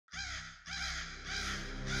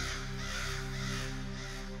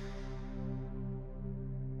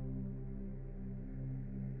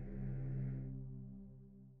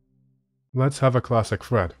Let's have a classic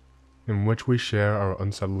thread, in which we share our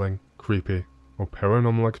unsettling, creepy, or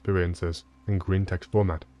paranormal experiences in Greentext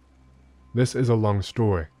format. This is a long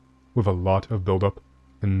story, with a lot of build-up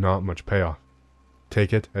and not much payoff.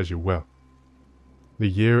 Take it as you will. The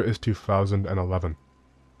year is 2011.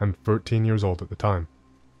 I'm 13 years old at the time.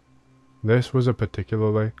 This was a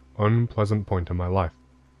particularly unpleasant point in my life.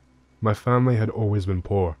 My family had always been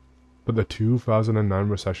poor, but the 2009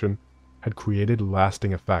 recession had created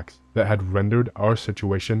lasting effects that had rendered our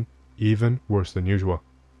situation even worse than usual.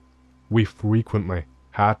 We frequently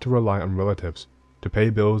had to rely on relatives to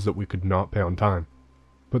pay bills that we could not pay on time,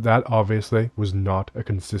 but that obviously was not a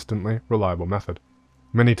consistently reliable method.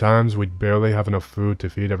 Many times we'd barely have enough food to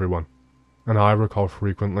feed everyone, and I recall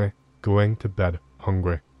frequently going to bed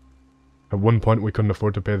hungry. At one point we couldn't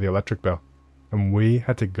afford to pay the electric bill, and we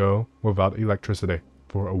had to go without electricity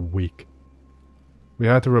for a week. We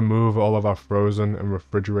had to remove all of our frozen and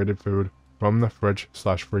refrigerated food from the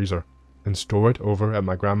fridge/freezer and store it over at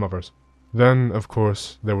my grandmother's. Then, of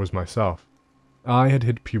course, there was myself. I had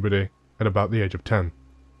hit puberty at about the age of 10,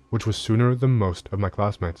 which was sooner than most of my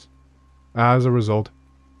classmates. As a result,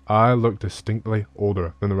 I looked distinctly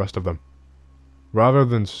older than the rest of them. Rather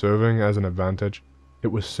than serving as an advantage, it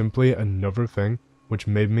was simply another thing which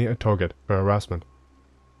made me a target for harassment.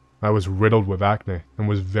 I was riddled with acne and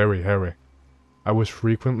was very hairy. I was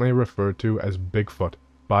frequently referred to as Bigfoot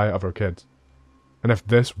by other kids. And if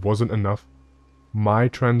this wasn't enough, my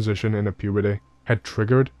transition into puberty had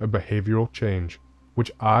triggered a behavioral change,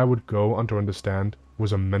 which I would go on to understand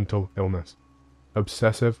was a mental illness,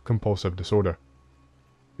 obsessive-compulsive disorder.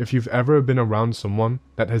 If you've ever been around someone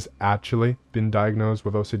that has actually been diagnosed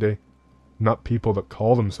with OCD, not people that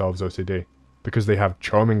call themselves OCD because they have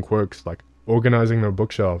charming quirks like organizing their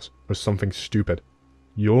bookshelves or something stupid,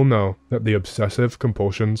 you'll know that the obsessive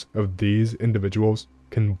compulsions of these individuals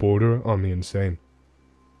can border on the insane.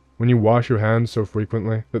 When you wash your hands so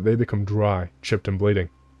frequently that they become dry, chipped and bleeding,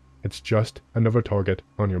 it's just another target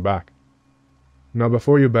on your back. Now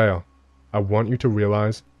before you bail, I want you to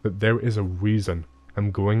realize that there is a reason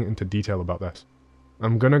I'm going into detail about this.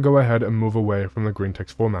 I'm gonna go ahead and move away from the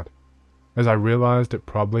Greentext format, as I realized it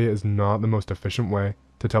probably is not the most efficient way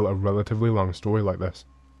to tell a relatively long story like this.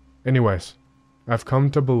 Anyways, I've come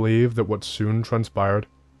to believe that what soon transpired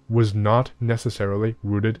was not necessarily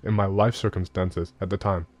rooted in my life circumstances at the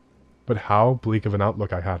time, but how bleak of an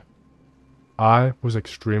outlook I had. I was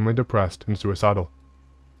extremely depressed and suicidal,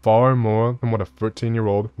 far more than what a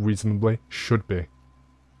 13-year-old reasonably should be.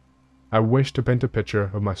 I wish to paint a picture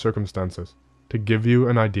of my circumstances, to give you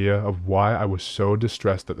an idea of why I was so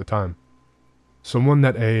distressed at the time. Someone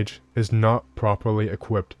that age is not properly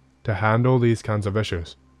equipped to handle these kinds of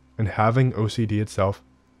issues, and having OCD itself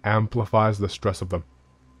amplifies the stress of them.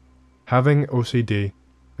 Having OCD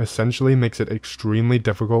essentially makes it extremely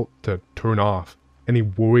difficult to turn off any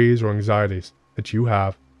worries or anxieties that you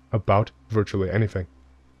have about virtually anything.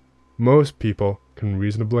 Most people can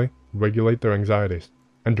reasonably regulate their anxieties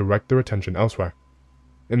and direct their attention elsewhere.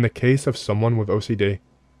 In the case of someone with OCD,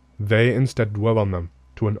 they instead dwell on them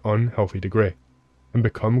to an unhealthy degree, and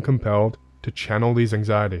become compelled to channel these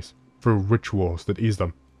anxieties through rituals that ease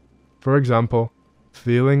them. For example,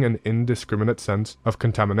 feeling an indiscriminate sense of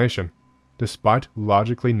contamination, despite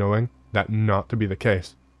logically knowing that not to be the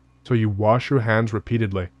case, so you wash your hands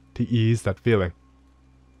repeatedly to ease that feeling.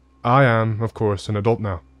 I am, of course, an adult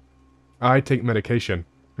now. I take medication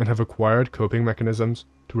and have acquired coping mechanisms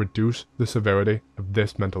to reduce the severity of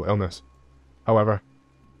this mental illness. However,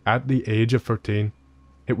 at the age of 13,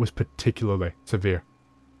 it was particularly severe,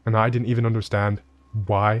 and I didn't even understand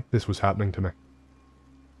why this was happening to me.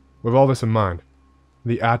 With all this in mind,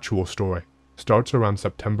 the actual story starts around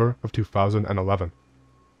September of 2011.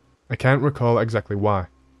 I can't recall exactly why,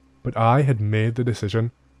 but I had made the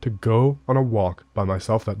decision to go on a walk by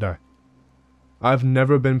myself that day. I've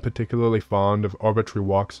never been particularly fond of arbitrary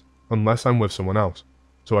walks unless I'm with someone else,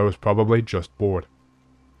 so I was probably just bored.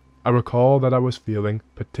 I recall that I was feeling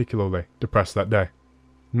particularly depressed that day,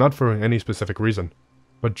 not for any specific reason,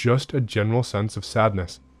 but just a general sense of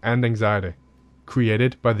sadness and anxiety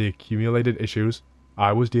created by the accumulated issues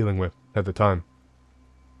I was dealing with at the time.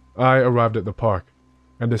 I arrived at the park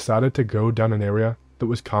and decided to go down an area that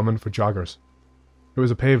was common for joggers. It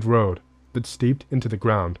was a paved road that steeped into the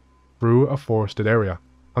ground through a forested area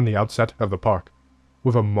on the outset of the park,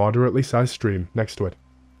 with a moderately sized stream next to it.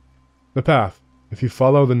 The path, if you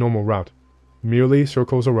follow the normal route, merely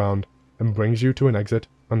circles around and brings you to an exit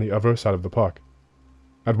on the other side of the park.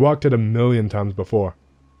 I'd walked it 1,000,000 times before,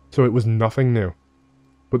 so it was nothing new,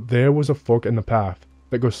 but there was a fork in the path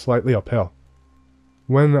that goes slightly uphill.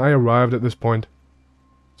 When I arrived at this point,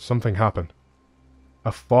 something happened.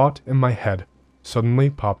 A thought in my head suddenly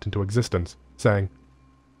popped into existence, saying,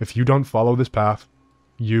 if you don't follow this path,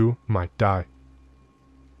 you might die.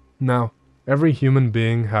 Now, every human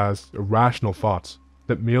being has irrational thoughts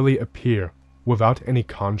that merely appear without any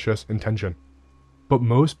conscious intention. But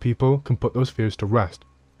most people can put those fears to rest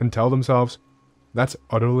and tell themselves, that's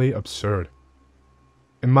utterly absurd.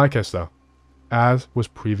 In my case though, as was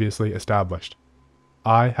previously established,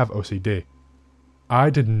 I have OCD. I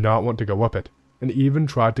did not want to go up it, and even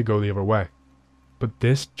tried to go the other way. But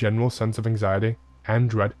this general sense of anxiety and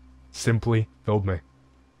dread simply filled me.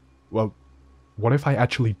 Well, what if I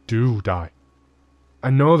actually do die? I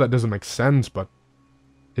know that doesn't make sense, but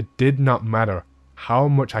it did not matter how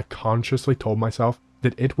much I consciously told myself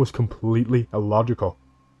that it was completely illogical.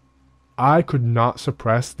 I could not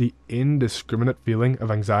suppress the indiscriminate feeling of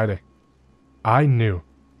anxiety. I knew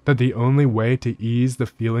that the only way to ease the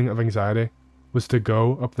feeling of anxiety was to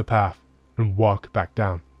go up the path and walk back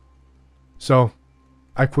down. So,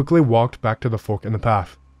 I quickly walked back to the fork in the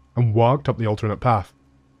path and walked up the alternate path.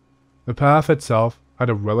 The path itself had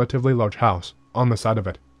a relatively large house on the side of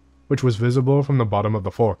it, which was visible from the bottom of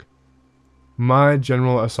the fork. My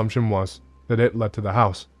general assumption was that it led to the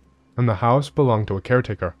house, and the house belonged to a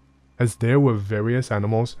caretaker, as there were various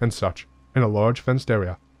animals and such in a large fenced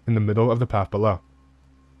area in the middle of the path below.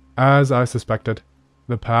 As I suspected,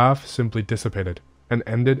 the path simply dissipated and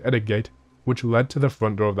ended at a gate which led to the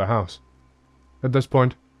front door of the house. At this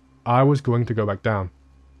point, I was going to go back down,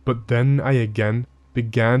 but then I again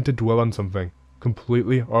began to dwell on something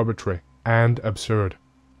completely arbitrary and absurd.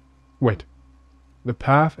 Wait, the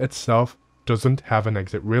path itself doesn't have an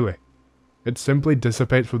exit really. It simply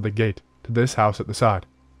dissipates through the gate to this house at the side.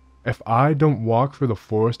 If I don't walk through the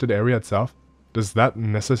forested area itself, does that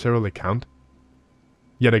necessarily count?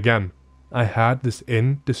 Yet again, I had this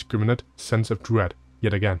indiscriminate sense of dread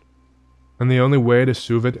yet again, and the only way to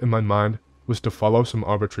soothe it in my mind was to follow some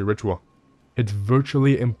arbitrary ritual. It's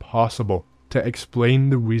virtually impossible to explain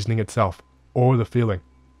the reasoning itself or the feeling,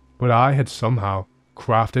 but I had somehow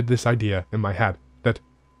crafted this idea in my head that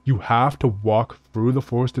you have to walk through the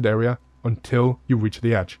forested area until you reach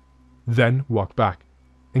the edge, then walk back,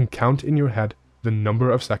 and count in your head the number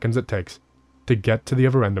of seconds it takes to get to the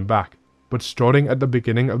other end and back, but starting at the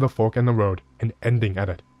beginning of the fork in the road and ending at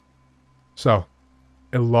it. So,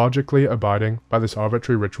 illogically abiding by this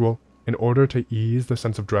arbitrary ritual in order to ease the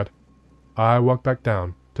sense of dread, I walked back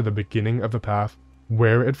down to the beginning of the path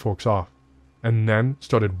where it forks off, and then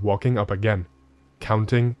started walking up again,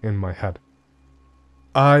 counting in my head.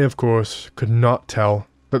 I, of course, could not tell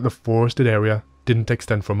that the forested area didn't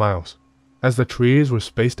extend for miles, as the trees were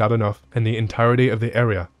spaced out enough and the entirety of the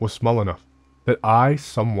area was small enough that I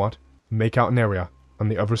somewhat make out an area on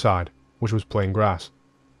the other side which was plain grass.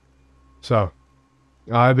 So,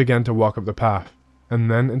 I began to walk up the path and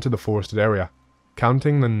then into the forested area,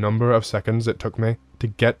 counting the number of seconds it took me to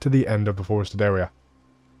get to the end of the forested area,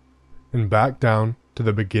 and back down to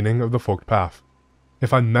the beginning of the forked path.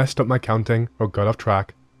 If I messed up my counting or got off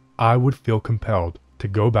track, I would feel compelled to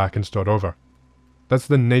go back and start over. That's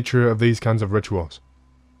the nature of these kinds of rituals.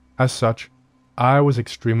 As such, I was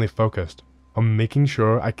extremely focused on making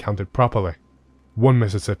sure I counted properly. 1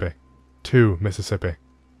 Mississippi, 2 Mississippi,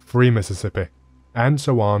 3 Mississippi, and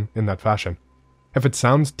so on in that fashion. If it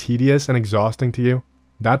sounds tedious and exhausting to you,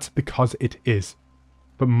 that's because it is.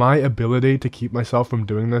 But my ability to keep myself from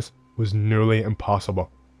doing this was nearly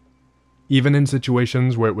impossible. Even in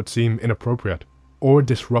situations where it would seem inappropriate or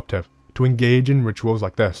disruptive to engage in rituals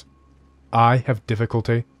like this, I have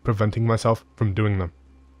difficulty preventing myself from doing them.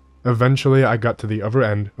 Eventually I got to the other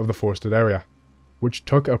end of the forested area, which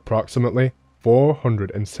took approximately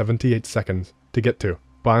 478 seconds to get to,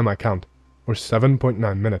 by my count, or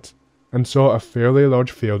 7.9 minutes, and saw a fairly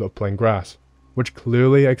large field of plain grass, which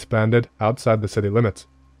clearly expanded outside the city limits.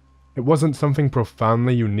 It wasn't something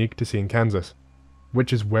profoundly unique to see in Kansas,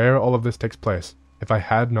 which is where all of this takes place, if I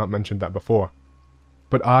had not mentioned that before.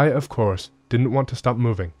 But I, of course, didn't want to stop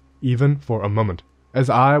moving, even for a moment, as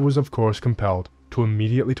I was of course compelled to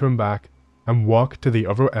immediately turn back and walk to the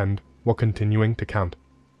other end while continuing to count.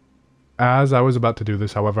 As I was about to do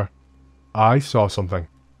this, however, I saw something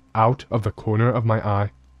out of the corner of my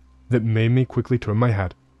eye that made me quickly turn my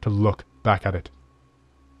head to look back at it.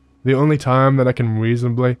 The only time that I can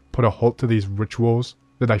reasonably put a halt to these rituals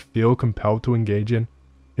that I feel compelled to engage in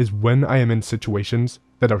is when I am in situations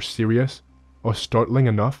that are serious or startling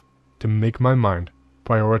enough to make my mind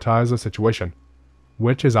prioritize the situation,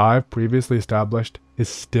 which, as I've previously established, is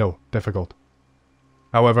still difficult.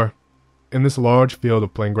 However, in this large field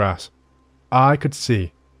of plain grass, I could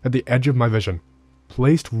see, at the edge of my vision,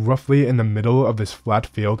 placed roughly in the middle of this flat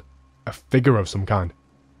field, a figure of some kind.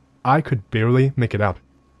 I could barely make it out,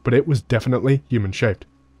 but it was definitely human-shaped.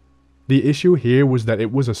 The issue here was that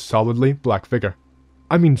it was a solidly black figure.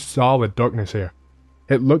 I mean solid darkness here.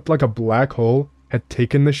 It looked like a black hole had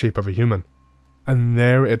taken the shape of a human. And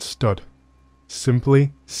there it stood,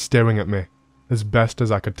 simply staring at me, as best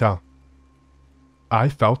as I could tell. I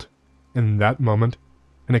felt, in that moment,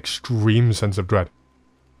 an extreme sense of dread.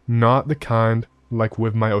 Not the kind like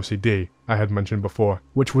with my OCD I had mentioned before,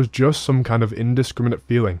 which was just some kind of indiscriminate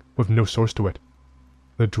feeling with no source to it.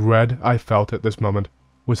 The dread I felt at this moment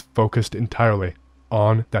was focused entirely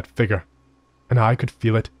on that figure, and I could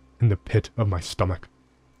feel it in the pit of my stomach.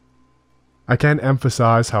 I can't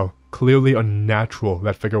emphasize how clearly unnatural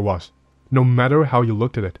that figure was. No matter how you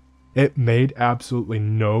looked at it, it made absolutely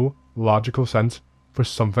no logical sense for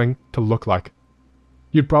something to look like.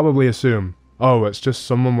 You'd probably assume, oh, it's just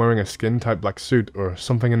someone wearing a skin-tight black suit or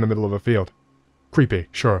something in the middle of a field. Creepy,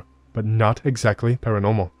 sure, but not exactly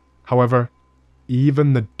paranormal. However,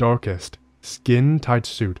 even the darkest, skin-tight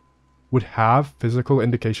suit would have physical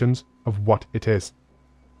indications of what it is.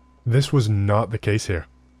 This was not the case here.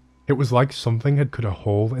 It was like something had cut a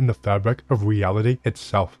hole in the fabric of reality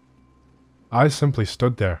itself. I simply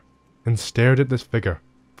stood there and stared at this figure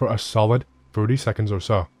for a solid 30 seconds or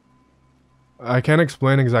so. I can't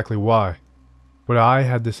explain exactly why, but I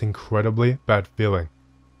had this incredibly bad feeling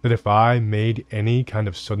that if I made any kind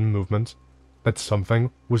of sudden movements, that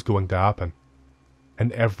something was going to happen.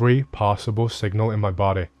 And every possible signal in my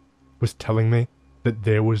body was telling me that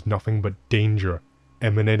there was nothing but danger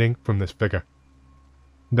emanating from this figure.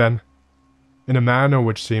 Then, in a manner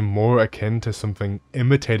which seemed more akin to something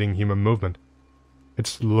imitating human movement, it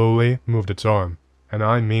slowly moved its arm, and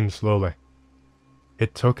I mean slowly.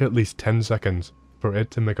 It took at least 10 seconds for it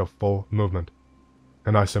to make a full movement,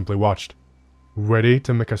 and I simply watched, ready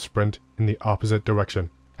to make a sprint in the opposite direction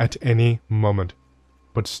at any moment,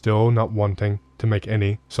 but still not wanting to make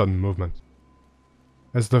any sudden movements.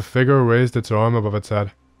 As the figure raised its arm above its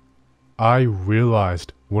head, I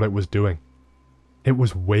realized what it was doing. It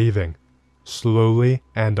was waving, slowly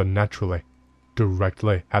and unnaturally,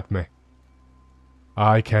 directly at me.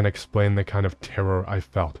 I can't explain the kind of terror I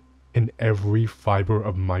felt in every fiber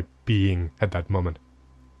of my being at that moment.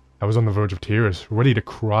 I was on the verge of tears, ready to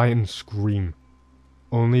cry and scream,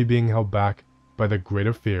 only being held back by the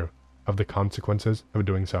greater fear of the consequences of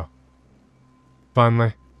doing so.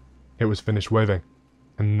 Finally, it was finished waving,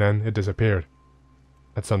 and then it disappeared.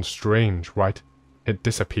 That sounds strange, right? It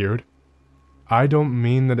disappeared? I don't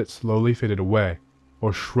mean that it slowly faded away,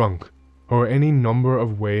 or shrunk, or any number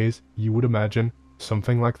of ways you would imagine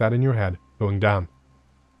something like that in your head going down.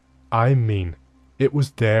 I mean, it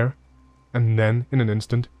was there, and then in an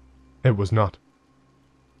instant, it was not.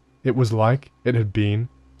 It was like it had been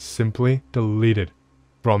simply deleted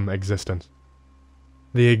from existence.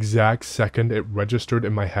 The exact second it registered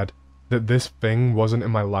in my head that this thing wasn't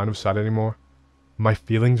in my line of sight anymore, my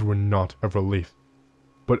feelings were not of relief,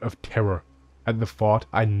 but of terror at the thought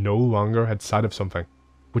I no longer had sight of something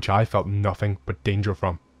which I felt nothing but danger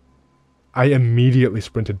from. I immediately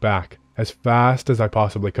sprinted back as fast as I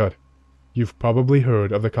possibly could. You've probably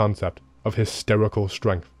heard of the concept of hysterical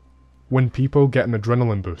strength, when people get an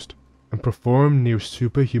adrenaline boost and perform near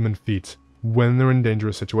superhuman feats when they're in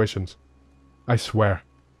dangerous situations. I swear,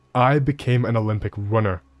 I became an Olympic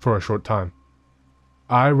runner for a short time.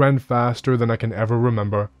 I ran faster than I can ever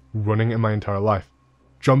remember running in my entire life,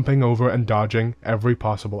 jumping over and dodging every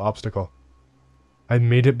possible obstacle. I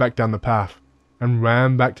made it back down the path, and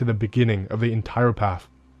ran back to the beginning of the entire path,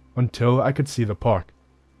 until I could see the park,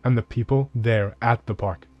 and the people there at the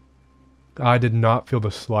park. I did not feel the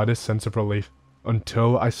slightest sense of relief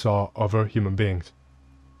until I saw other human beings,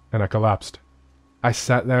 and I collapsed. I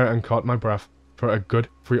sat there and caught my breath for a good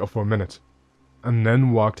 3 or 4 minutes, and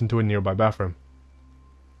then walked into a nearby bathroom.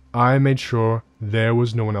 I made sure there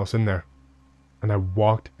was no one else in there, and I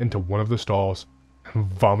walked into one of the stalls and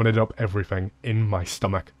vomited up everything in my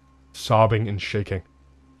stomach, sobbing and shaking.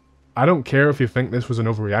 I don't care if you think this was an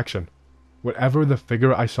overreaction. Whatever the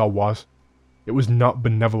figure I saw was, it was not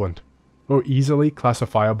benevolent or easily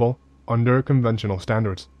classifiable under conventional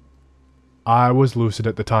standards. I was lucid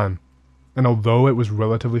at the time, and although it was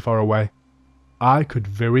relatively far away, I could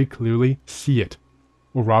very clearly see it,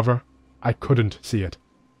 or rather, I couldn't see it,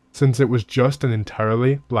 since it was just an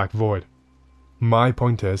entirely black void. My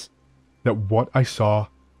point is that what I saw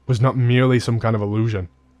was not merely some kind of illusion.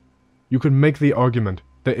 You could make the argument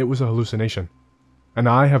that it was a hallucination, and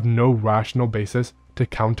I have no rational basis to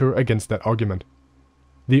counter against that argument.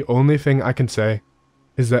 The only thing I can say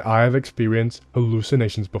is that I have experienced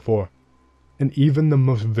hallucinations before, and even the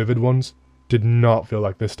most vivid ones did not feel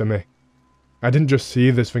like this to me. I didn't just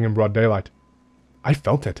see this thing in broad daylight. I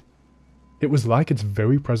felt it. It was like its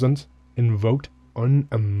very presence invoked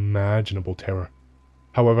unimaginable terror.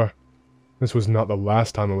 However, this was not the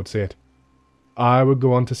last time I would see it. I would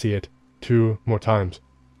go on to see it 2 more times,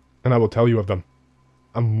 and I will tell you of them,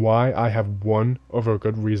 and why I have one over a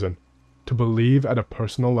good reason to believe at a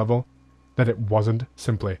personal level that it wasn't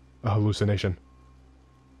simply a hallucination.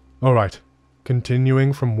 Alright,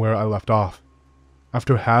 continuing from where I left off.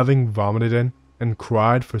 After having vomited in and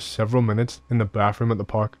cried for several minutes in the bathroom at the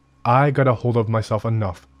park, I got a hold of myself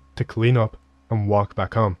enough to clean up and walk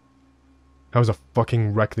back home. I was a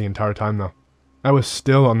fucking wreck the entire time though. I was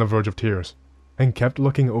still on the verge of tears, and kept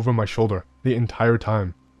looking over my shoulder the entire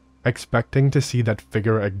time, expecting to see that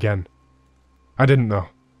figure again. I didn't though,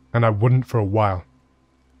 and I wouldn't for a while.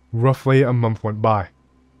 Roughly a month went by,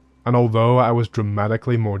 and although I was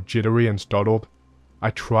dramatically more jittery and startled,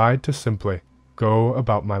 I tried to simply go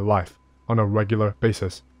about my life on a regular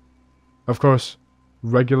basis. Of course,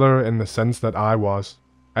 regular in the sense that I was,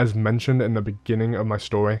 as mentioned in the beginning of my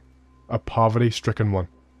story, a poverty-stricken one,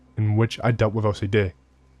 in which I dealt with OCD,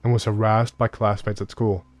 and was harassed by classmates at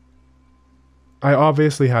school. I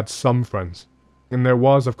obviously had some friends, and there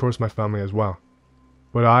was of course my family as well,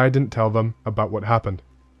 but I didn't tell them about what happened,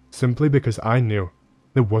 simply because I knew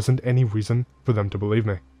there wasn't any reason for them to believe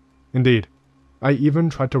me. Indeed, I even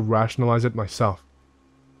tried to rationalize it myself.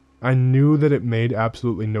 I knew that it made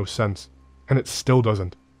absolutely no sense, and it still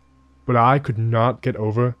doesn't, but I could not get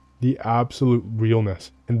over the absolute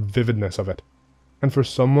realness and vividness of it, and for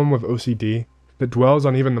someone with OCD that dwells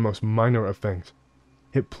on even the most minor of things,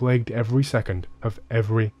 it plagued every second of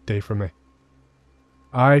every day for me.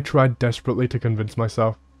 I tried desperately to convince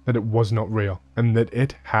myself that it was not real, and that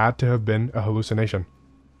it had to have been a hallucination,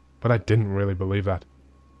 but I didn't really believe that.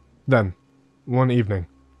 Then, one evening,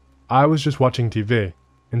 I was just watching TV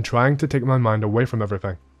and trying to take my mind away from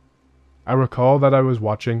everything. I recall that I was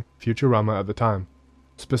watching Futurama at the time,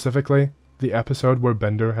 specifically the episode where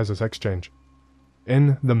Bender has a sex change.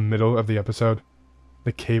 In the middle of the episode,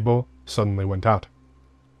 the cable suddenly went out.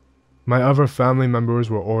 My other family members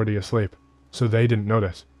were already asleep, so they didn't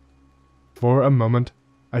notice. For a moment,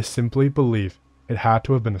 I simply believed it had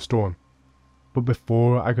to have been a storm, but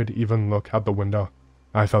before I could even look out the window,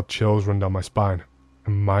 I felt chills run down my spine,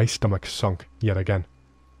 and my stomach sunk yet again.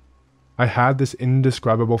 I had this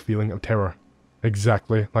indescribable feeling of terror,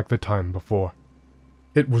 exactly like the time before.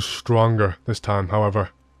 It was stronger this time, however.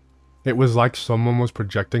 It was like someone was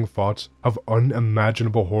projecting thoughts of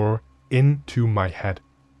unimaginable horror into my head.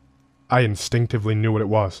 I instinctively knew what it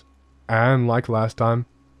was, and like last time,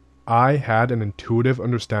 I had an intuitive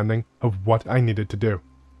understanding of what I needed to do.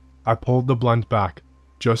 I pulled the blind back,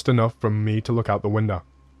 just enough for me to look out the window.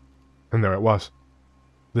 And there it was.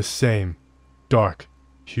 The same, dark,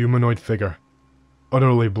 humanoid figure,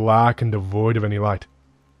 utterly black and devoid of any light.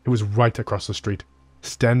 It was right across the street,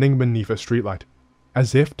 standing beneath a streetlight,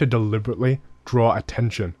 as if to deliberately draw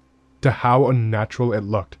attention to how unnatural it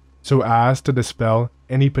looked, so as to dispel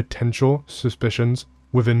any potential suspicions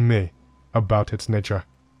within me about its nature.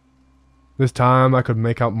 This time I could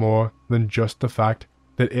make out more than just the fact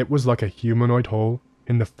that it was like a humanoid hole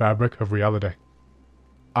in the fabric of reality.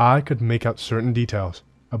 I could make out certain details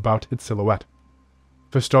about its silhouette.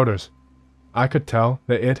 For starters, I could tell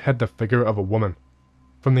that it had the figure of a woman.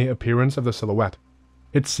 From the appearance of the silhouette,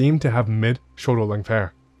 it seemed to have mid-shoulder length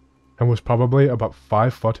hair, and was probably about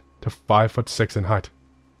 5 foot to 5'6" in height.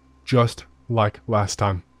 Just like last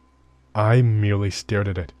time, I merely stared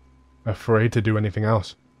at it, afraid to do anything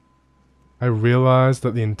else. I realized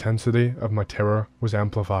that the intensity of my terror was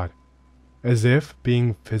amplified, as if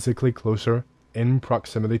being physically closer in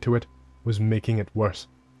proximity to it was making it worse.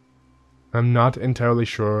 I'm not entirely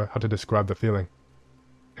sure how to describe the feeling.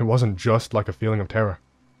 It wasn't just like a feeling of terror.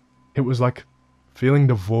 It was like feeling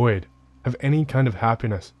devoid of any kind of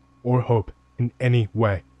happiness or hope in any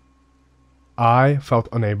way. I felt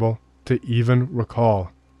unable to even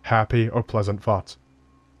recall happy or pleasant thoughts.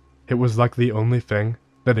 It was like the only thing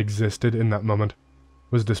that existed in that moment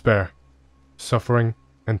was despair, suffering,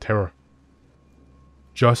 and terror.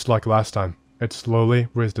 Just like last time, it slowly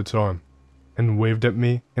raised its arm and waved at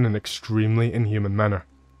me in an extremely inhuman manner.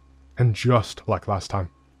 And just like last time,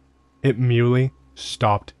 it merely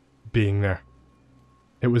stopped being there.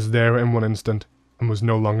 It was there in one instant and was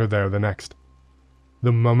no longer there the next.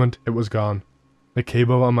 The moment it was gone, the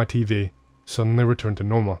cable on my TV suddenly returned to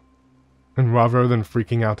normal, and rather than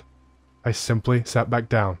freaking out, I simply sat back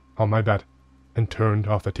down on my bed and turned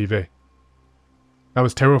off the TV. I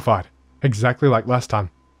was terrified, exactly like last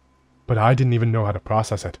time, but I didn't even know how to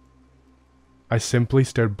process it. I simply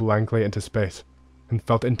stared blankly into space and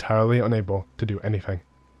felt entirely unable to do anything.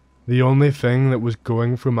 The only thing that was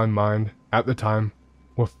going through my mind at the time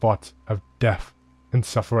were thoughts of death and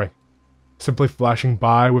suffering, simply flashing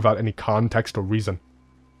by without any context or reason,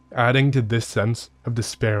 adding to this sense of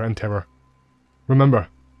despair and terror. Remember,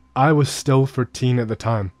 I was still 13 at the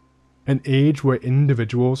time, an age where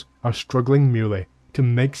individuals are struggling merely to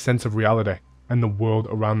make sense of reality and the world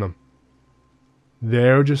around them.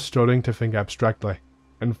 They're just starting to think abstractly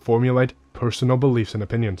and formulate personal beliefs and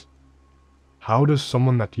opinions. How does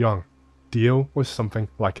someone that young deal with something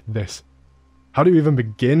like this? How do you even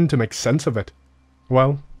begin to make sense of it?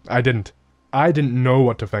 Well, I didn't. I didn't know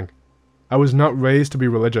what to think. I was not raised to be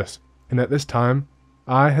religious, and at this time,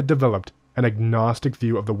 I had developed an agnostic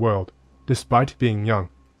view of the world, despite being young,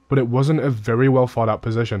 but it wasn't a very well thought out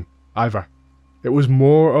position, either. It was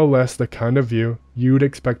more or less the kind of view you'd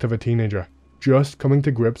expect of a teenager, just coming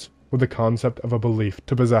to grips with the concept of a belief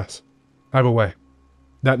to possess. Either way,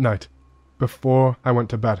 that night, before I went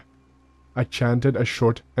to bed, I chanted a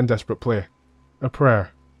short and desperate plea, a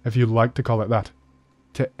prayer, if you'd like to call it that,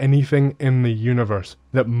 to anything in the universe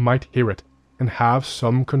that might hear it and have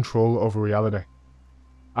some control over reality.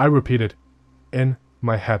 I repeated, in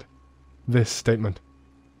my head, this statement: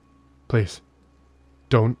 please,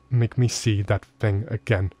 don't make me see that thing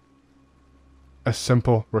again. A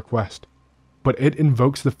simple request, but it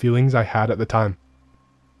invokes the feelings I had at the time.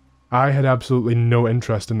 I had absolutely no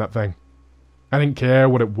interest in that thing. I didn't care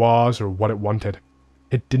what it was or what it wanted.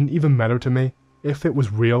 It didn't even matter to me if it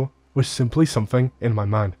was real or simply something in my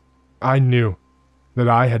mind. I knew that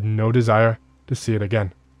I had no desire to see it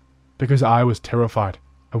again, because I was terrified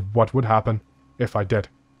of what would happen if I did.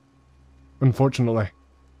 Unfortunately,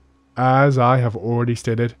 as I have already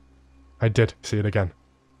stated, I did see it again.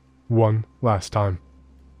 One last time.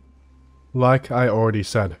 Like I already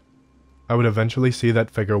said, I would eventually see that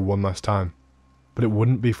figure one last time, but it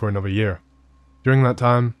wouldn't be for another year. During that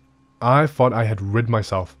time, I thought I had rid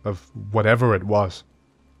myself of whatever it was.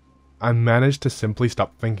 I managed to simply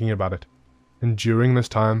stop thinking about it, and during this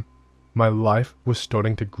time, my life was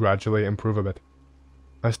starting to gradually improve a bit.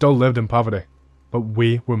 I still lived in poverty, but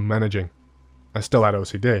we were managing. I still had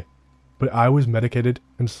OCD, but I was medicated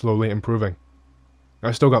and slowly improving.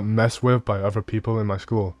 I still got messed with by other people in my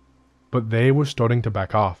school, but they were starting to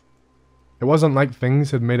back off. It wasn't like things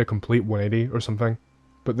had made a complete 180 or something,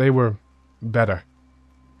 but they were better.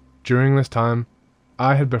 During this time,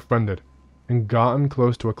 I had befriended and gotten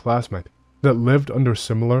close to a classmate that lived under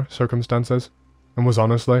similar circumstances and was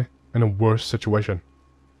honestly in a worse situation.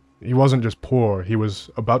 He wasn't just poor, he was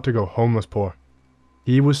about to go homeless poor.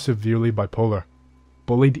 He was severely bipolar,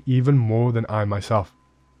 bullied even more than I myself,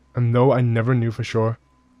 and though I never knew for sure,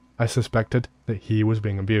 I suspected that he was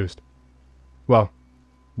being abused. Well,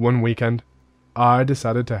 one weekend, I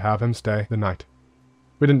decided to have him stay the night.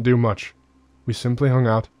 We didn't do much. We simply hung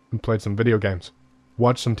out and played some video games,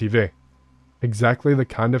 watched some TV. Exactly the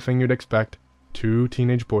kind of thing you'd expect two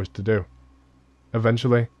teenage boys to do.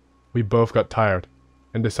 Eventually, we both got tired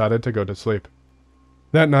and decided to go to sleep.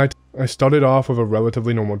 That night, I started off with a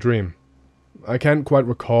relatively normal dream. I can't quite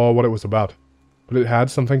recall what it was about, but it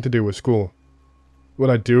had something to do with school.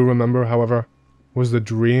 What I do remember, however, was the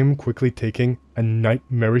dream quickly taking a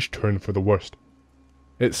nightmarish turn for the worst.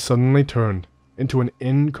 It suddenly turned into an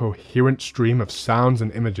incoherent stream of sounds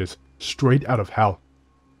and images straight out of hell.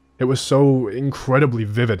 It was so incredibly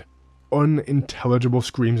vivid, unintelligible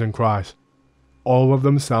screams and cries, all of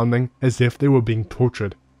them sounding as if they were being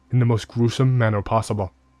tortured in the most gruesome manner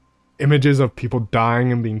possible. Images of people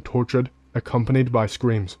dying and being tortured, accompanied by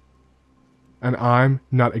screams. And I'm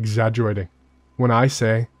not exaggerating when I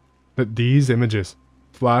say that these images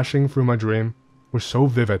flashing through my dream were so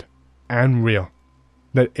vivid and real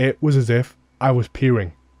that it was as if I was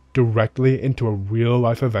peering directly into a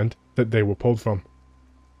real-life event that they were pulled from.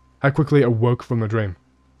 I quickly awoke from the dream,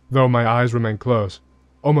 though my eyes remained closed,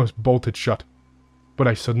 almost bolted shut, but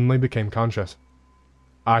I suddenly became conscious.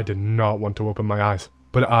 I did not want to open my eyes,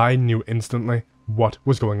 but I knew instantly what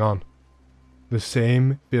was going on. The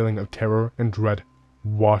same feeling of terror and dread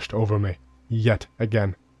washed over me, yet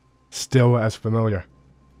again, still as familiar,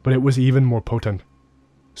 but it was even more potent.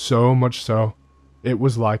 So much so, it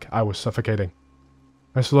was like I was suffocating.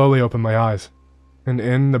 I slowly opened my eyes, and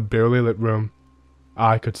in the barely lit room,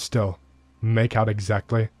 I could still make out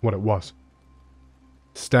exactly what it was.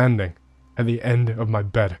 Standing at the end of my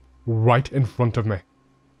bed, right in front of me,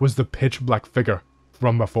 was the pitch-black figure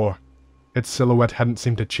from before. Its silhouette hadn't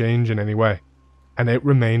seemed to change in any way, and it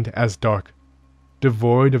remained as dark,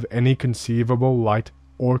 devoid of any conceivable light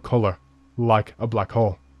or color, like a black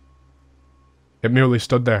hole. It merely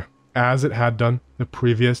stood there, as it had done the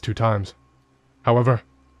previous 2 times. However,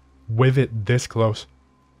 with it this close,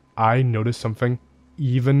 I noticed something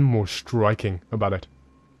even more striking about it.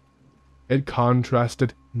 It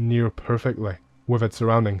contrasted near perfectly with its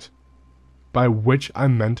surroundings, by which I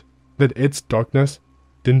meant that its darkness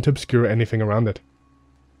didn't obscure anything around it.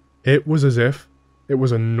 It was as if it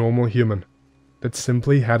was a normal human that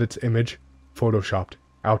simply had its image photoshopped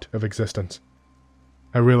out of existence.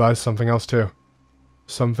 I realized something else too,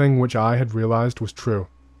 something which I had realized was true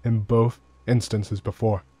in both instances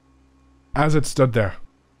before. As it stood there,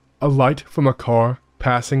 a light from a car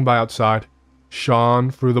passing by outside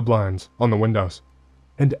shone through the blinds on the windows,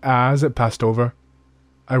 and as it passed over,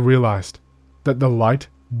 I realized that the light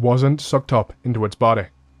wasn't sucked up into its body,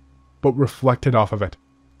 but reflected off of it,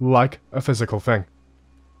 like a physical thing.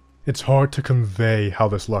 It's hard to convey how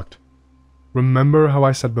this looked. Remember how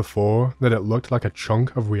I said before that it looked like a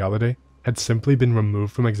chunk of reality had simply been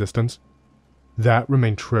removed from existence? That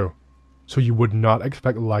remained true, so you would not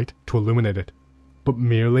expect light to illuminate it, but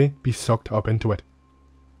merely be sucked up into it.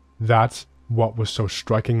 That's what was so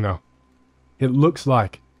striking though. It looks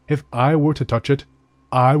like if I were to touch it,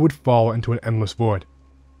 I would fall into an endless void.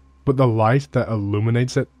 But the light that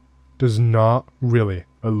illuminates it does not really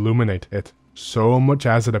illuminate it so much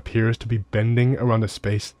as it appears to be bending around a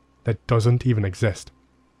space that doesn't even exist.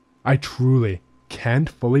 I truly can't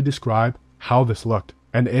fully describe how this looked,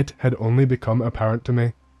 and it had only become apparent to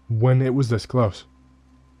me when it was this close.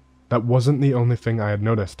 That wasn't the only thing I had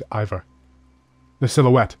noticed either. The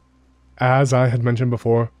silhouette, as I had mentioned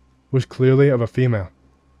before, was clearly of a female.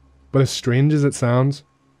 But as strange as it sounds,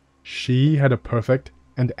 she had a perfect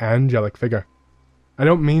and angelic figure. I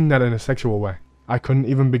don't mean that in a sexual way. I couldn't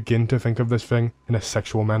even begin to think of this thing in a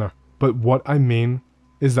sexual manner. But what I mean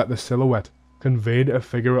is that the silhouette conveyed a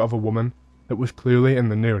figure of a woman that was clearly in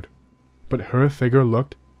the nude, but her figure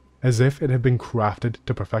looked as if it had been crafted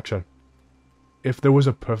to perfection. If there was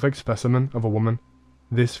a perfect specimen of a woman,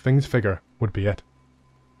 this thing's figure would be it.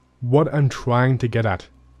 What I'm trying to get at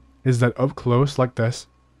is that up close like this,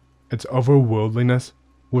 its otherworldliness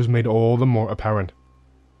was made all the more apparent.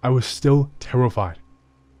 I was still terrified.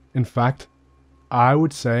 In fact, I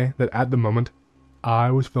would say that at the moment,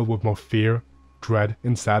 I was filled with more fear, dread,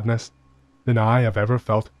 and sadness than I have ever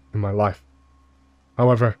felt in my life.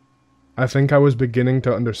 However, I think I was beginning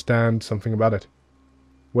to understand something about it.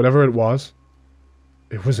 Whatever it was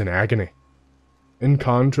in agony. In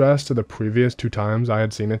contrast to the previous 2 times I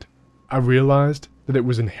had seen it, I realized that it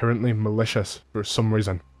was inherently malicious for some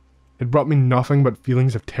reason. It brought me nothing but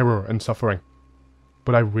feelings of terror and suffering.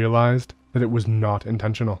 But I realized that it was not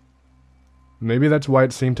intentional. Maybe that's why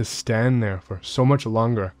it seemed to stand there for so much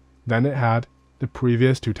longer than it had the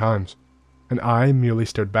previous 2 times, and I merely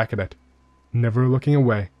stared back at it, never looking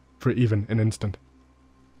away for even an instant.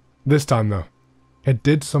 This time though, it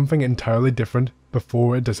did something entirely different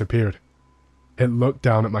before it disappeared. It looked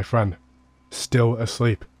down at my friend, still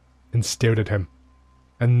asleep, and stared at him,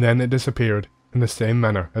 and then it disappeared in the same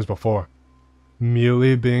manner as before,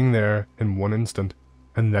 merely being there in one instant,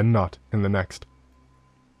 and then not in the next.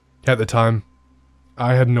 At the time,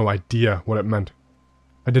 I had no idea what it meant.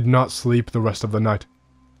 I did not sleep the rest of the night.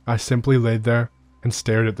 I simply laid there and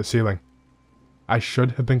stared at the ceiling. I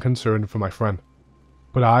should have been concerned for my friend,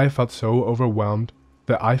 but I felt so overwhelmed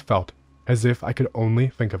that I felt as if I could only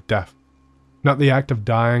think of death. Not the act of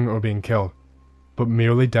dying or being killed, but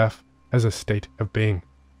merely death as a state of being,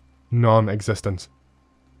 non-existence.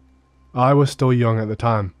 I was still young at the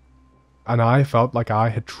time, and I felt like I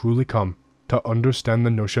had truly come to understand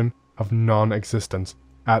the notion of non-existence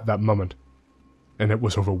at that moment, and it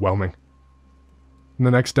was overwhelming.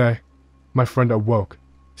 The next day, my friend awoke,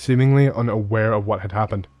 seemingly unaware of what had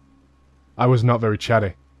happened. I was not very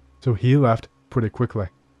chatty, so he left pretty quickly.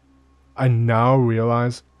 I now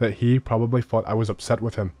realize that he probably thought I was upset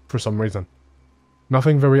with him for some reason.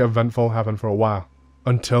 Nothing very eventful happened for a while,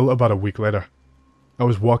 until about a week later. I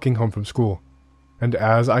was walking home from school, and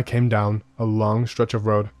as I came down a long stretch of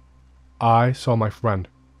road, I saw my friend,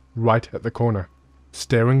 right at the corner,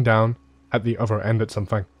 staring down at the other end at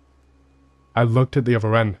something. I looked at the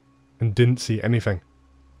other end, and didn't see anything.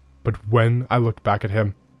 But when I looked back at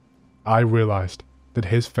him, I realized that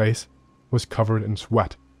his face was covered in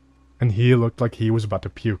sweat, and he looked like he was about to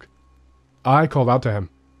puke. I called out to him,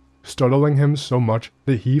 startling him so much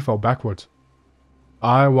that he fell backwards.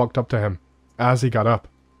 I walked up to him as he got up,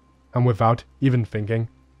 and without even thinking,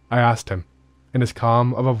 I asked him, in as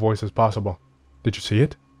calm of a voice as possible, "Did you see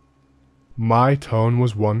it?" My tone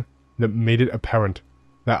was one that made it apparent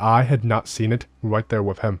that I had not seen it right there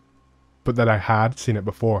with him, but that I had seen it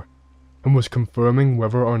before, and was confirming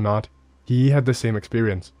whether or not he had the same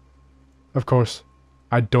experience. Of course,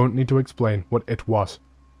 I don't need to explain what it was.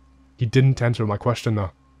 He didn't answer my question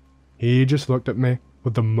though. He just looked at me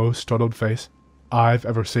with the most startled face I've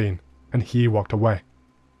ever seen, and he walked away.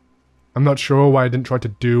 I'm not sure why I didn't try to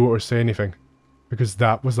do or say anything, because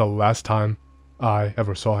that was the last time I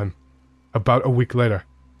ever saw him. About a week later,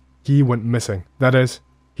 he went missing. That is,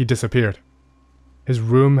 he disappeared. His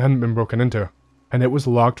room hadn't been broken into, and it was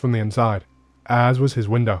locked from the inside, as was his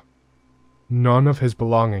window. None of his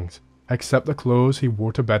belongings, except the clothes he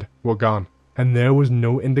wore to bed, were gone, and there was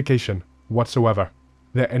no indication whatsoever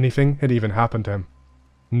that anything had even happened to him.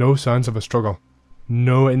 No signs of a struggle.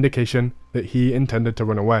 No indication that he intended to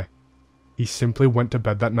run away. He simply went to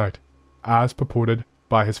bed that night, as purported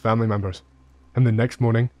by his family members, and the next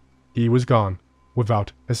morning, he was gone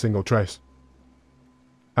without a single trace.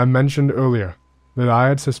 I mentioned earlier that I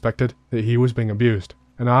had suspected that he was being abused,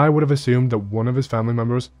 and I would have assumed that one of his family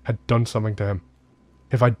members had done something to him,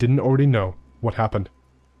 if I didn't already know what happened.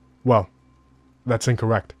 Well, that's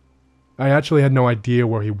incorrect. I actually had no idea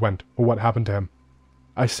where he went or what happened to him.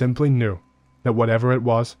 I simply knew that whatever it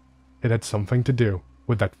was, it had something to do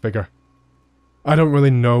with that figure. I don't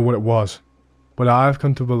really know what it was, but I've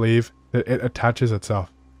come to believe that it attaches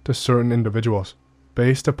itself to certain individuals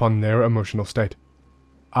based upon their emotional state.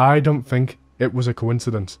 I don't think it was a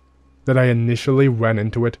coincidence that I initially ran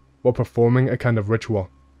into it while performing a kind of ritual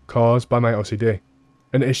caused by my OCD,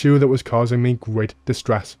 an issue that was causing me great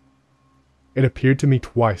distress. It appeared to me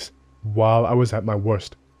twice while I was at my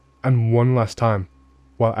worst, and one last time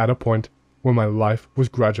while at a point where my life was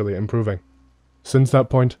gradually improving. Since that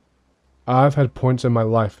point, I've had points in my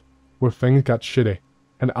life where things got shitty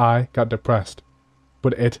and I got depressed,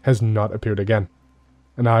 but it has not appeared again,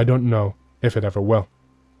 and I don't know if it ever will.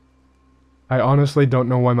 I honestly don't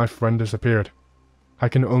know why my friend disappeared. I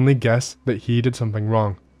can only guess that he did something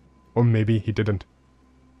wrong, or maybe he didn't.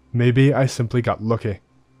 Maybe I simply got lucky,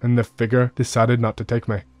 and the figure decided not to take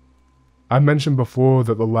me. I mentioned before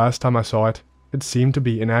that the last time I saw it, it seemed to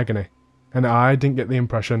be in agony, and I didn't get the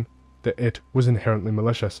impression that it was inherently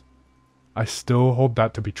malicious. I still hold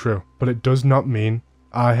that to be true, but it does not mean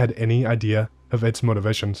I had any idea of its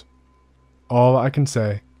motivations. All I can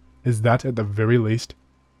say is that at the very least,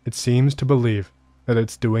 it seems to believe that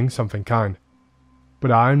it's doing something kind,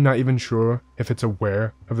 but I'm not even sure if it's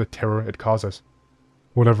aware of the terror it causes.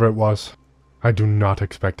 Whatever it was, I do not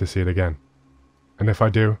expect to see it again, and if I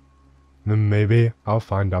do, then maybe I'll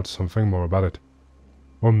find out something more about it,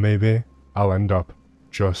 or maybe I'll end up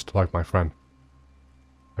just like my friend.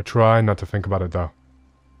 I try not to think about it though.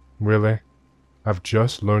 Really, I've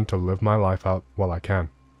just learned to live my life out while I can,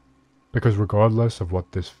 because regardless of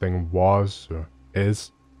what this thing was or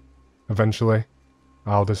is, eventually,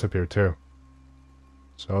 I'll disappear too.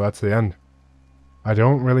 So that's the end. I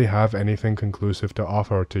don't really have anything conclusive to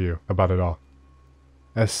offer to you about it all.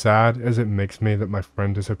 As sad as it makes me that my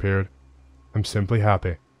friend disappeared, I'm simply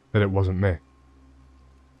happy that it wasn't me.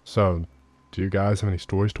 So, do you guys have any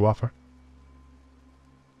stories to offer?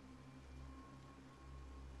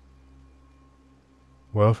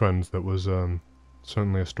 Well, friends, that was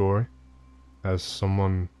certainly a story. As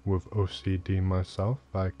someone with OCD myself,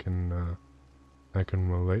 I can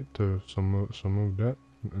relate to some of that.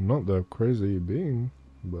 Not the crazy being,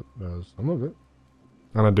 but some of it.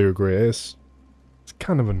 And I do agree, it's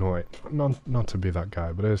kind of annoying. Not to be that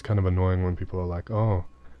guy, but it is kind of annoying when people are like, oh,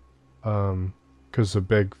 because the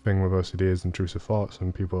big thing with OCD is intrusive thoughts,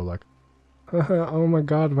 and people are like, oh my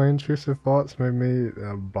god, my intrusive thoughts made me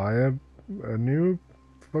buy a new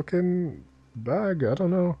fucking bag, I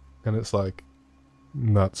don't know. And it's like,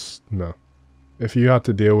 that's, no. If you have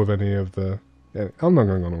to deal with any of the, I'm not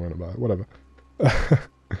going to go on about it, whatever.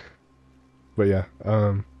 But yeah,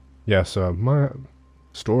 yeah, so my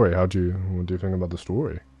story, what do you think about the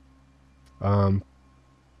story?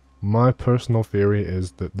 My personal theory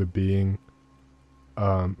is that the being,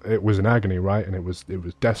 it was in agony, right? And it was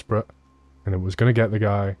desperate, and it was gonna get the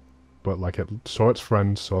guy, but like it saw its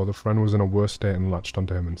friend, saw the friend was in a worse state and latched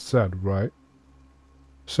onto him instead, right?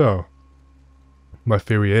 So, my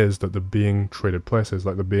theory is that the being traded places,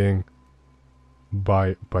 like the being,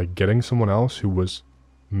 by getting someone else who was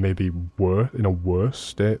maybe in a worse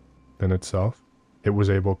state than itself, it was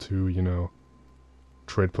able to, you know,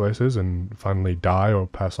 trade places and finally die or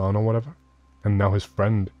pass on or whatever. And now his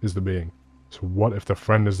friend is the being. So what if the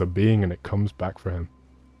friend is the being and it comes back for him?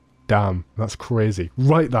 Damn, that's crazy.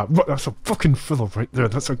 Write that. That's a fucking filler right there.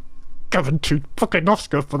 That's a guaranteed fucking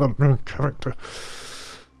Oscar for the main character.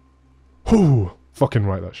 Whoo! Fucking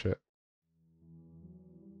write that shit.